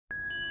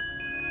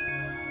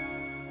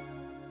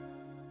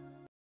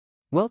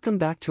Welcome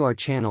back to our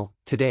channel.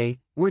 Today,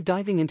 we're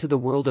diving into the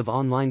world of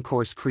online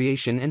course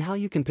creation and how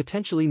you can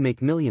potentially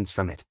make millions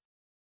from it.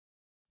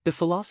 The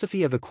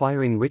philosophy of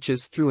acquiring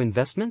riches through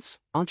investments,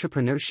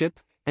 entrepreneurship,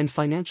 and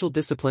financial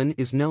discipline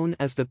is known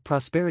as the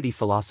prosperity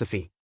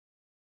philosophy.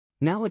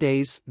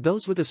 Nowadays,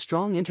 those with a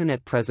strong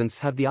internet presence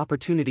have the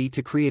opportunity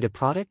to create a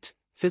product,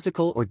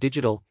 physical or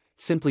digital,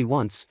 simply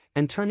once,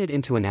 and turn it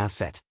into an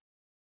asset.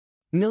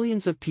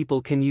 Millions of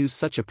people can use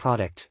such a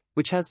product,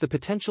 which has the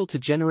potential to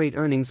generate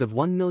earnings of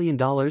 $1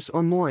 million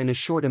or more in a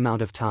short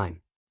amount of time.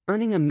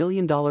 Earning $1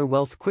 million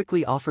wealth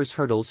quickly offers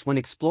hurdles when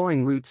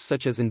exploring routes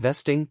such as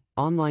investing,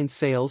 online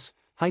sales,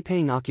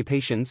 high-paying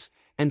occupations,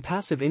 and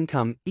passive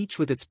income, each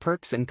with its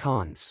perks and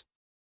cons.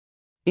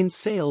 In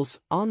sales,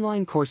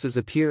 online courses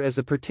appear as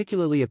a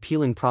particularly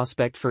appealing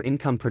prospect for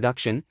income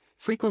production,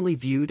 frequently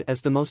viewed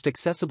as the most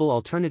accessible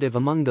alternative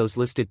among those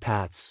listed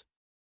paths.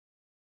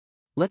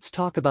 Let's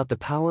talk about the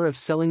power of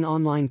selling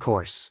online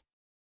course.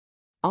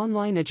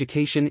 Online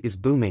education is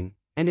booming,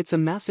 and it's a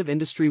massive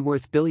industry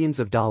worth billions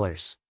of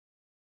dollars.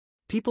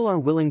 People are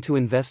willing to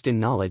invest in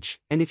knowledge,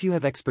 and if you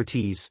have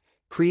expertise,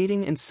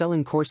 creating and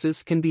selling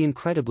courses can be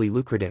incredibly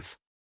lucrative.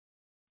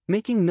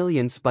 Making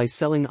millions by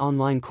selling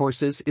online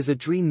courses is a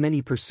dream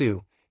many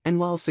pursue, and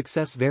while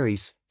success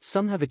varies,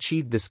 some have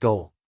achieved this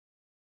goal.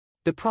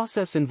 The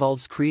process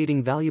involves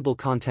creating valuable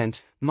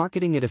content,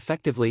 marketing it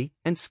effectively,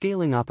 and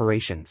scaling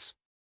operations.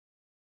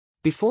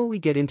 Before we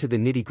get into the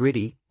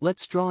nitty-gritty,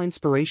 let's draw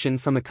inspiration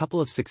from a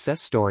couple of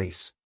success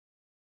stories.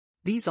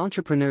 These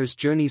entrepreneurs'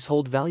 journeys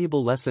hold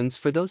valuable lessons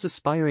for those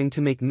aspiring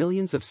to make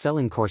millions of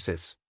selling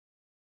courses.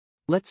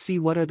 Let's see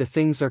what are the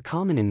things are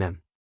common in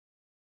them.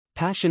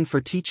 Passion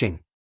for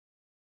teaching.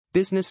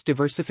 Business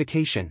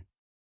diversification.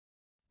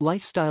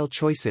 Lifestyle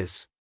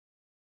choices.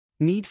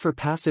 Need for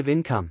passive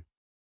income.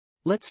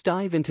 Let's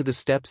dive into the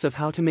steps of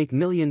how to make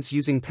millions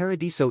using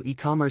Paradiso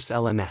e-commerce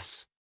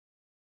LMS.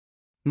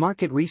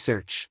 Market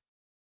research.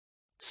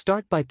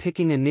 Start by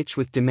picking a niche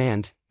with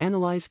demand,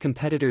 analyze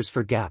competitors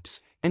for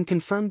gaps, and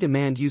confirm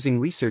demand using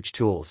research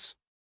tools.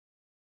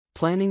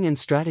 Planning and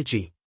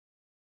strategy.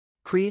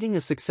 Creating a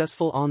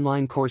successful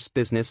online course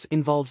business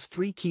involves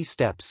 3 key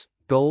steps: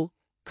 goal,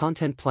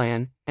 content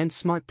plan, and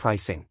smart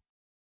pricing.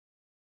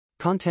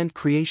 Content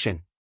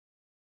creation.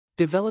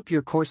 Develop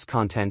your course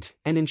content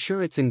and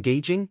ensure it's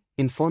engaging,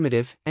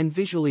 informative, and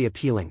visually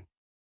appealing.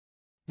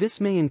 This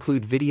may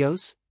include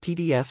videos,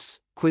 PDFs,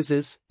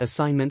 quizzes,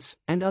 assignments,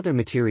 and other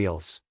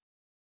materials.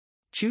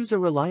 Choose a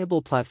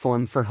reliable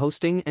platform for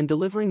hosting and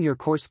delivering your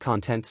course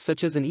content,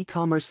 such as an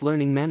e-commerce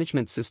learning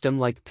management system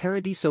like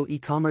Paradiso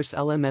e-commerce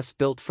LMS,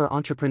 built for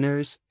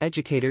entrepreneurs,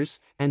 educators,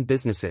 and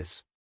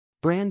businesses.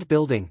 Brand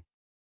building.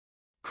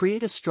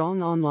 Create a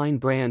strong online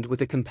brand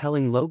with a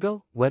compelling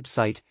logo,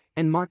 website,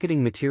 and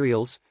marketing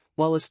materials,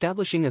 while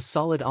establishing a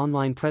solid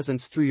online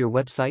presence through your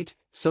website,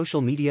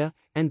 social media,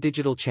 and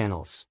digital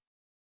channels.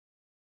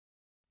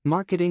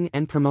 Marketing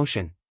and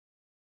promotion.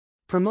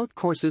 Promote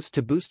courses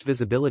to boost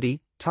visibility,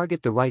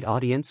 target the right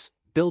audience,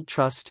 build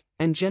trust,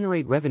 and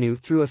generate revenue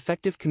through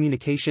effective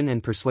communication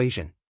and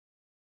persuasion.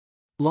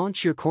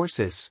 Launch your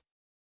courses.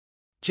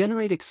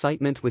 Generate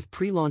excitement with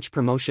pre-launch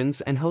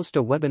promotions and host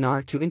a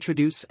webinar to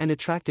introduce and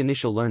attract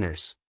initial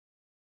learners.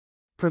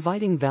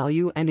 Providing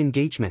value and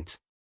engagement.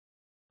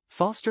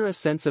 Foster a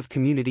sense of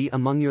community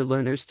among your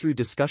learners through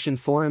discussion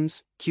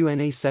forums,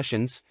 Q&A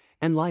sessions,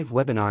 and live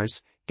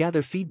webinars.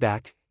 Gather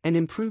feedback, and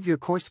improve your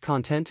course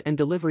content and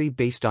delivery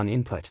based on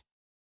input.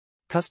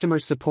 Customer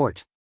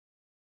support.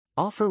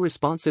 Offer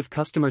responsive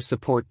customer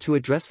support to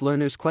address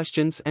learners'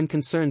 questions and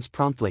concerns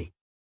promptly.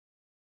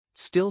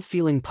 Still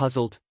feeling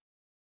puzzled?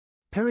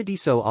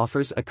 Paradiso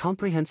offers a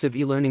comprehensive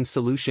e-learning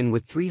solution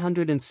with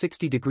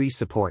 360-degree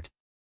support.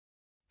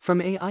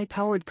 From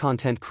AI-powered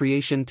content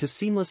creation to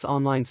seamless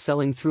online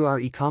selling through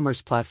our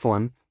e-commerce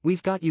platform,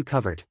 we've got you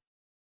covered.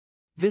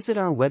 Visit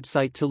our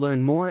website to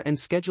learn more and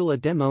schedule a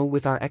demo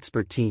with our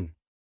expert team.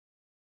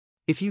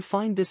 If you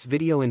find this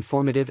video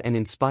informative and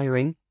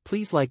inspiring,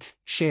 please like,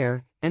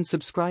 share, and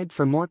subscribe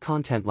for more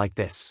content like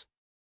this.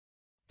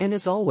 And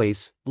as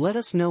always, let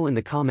us know in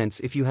the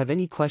comments if you have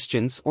any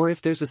questions or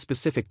if there's a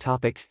specific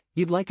topic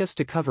you'd like us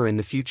to cover in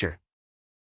the future.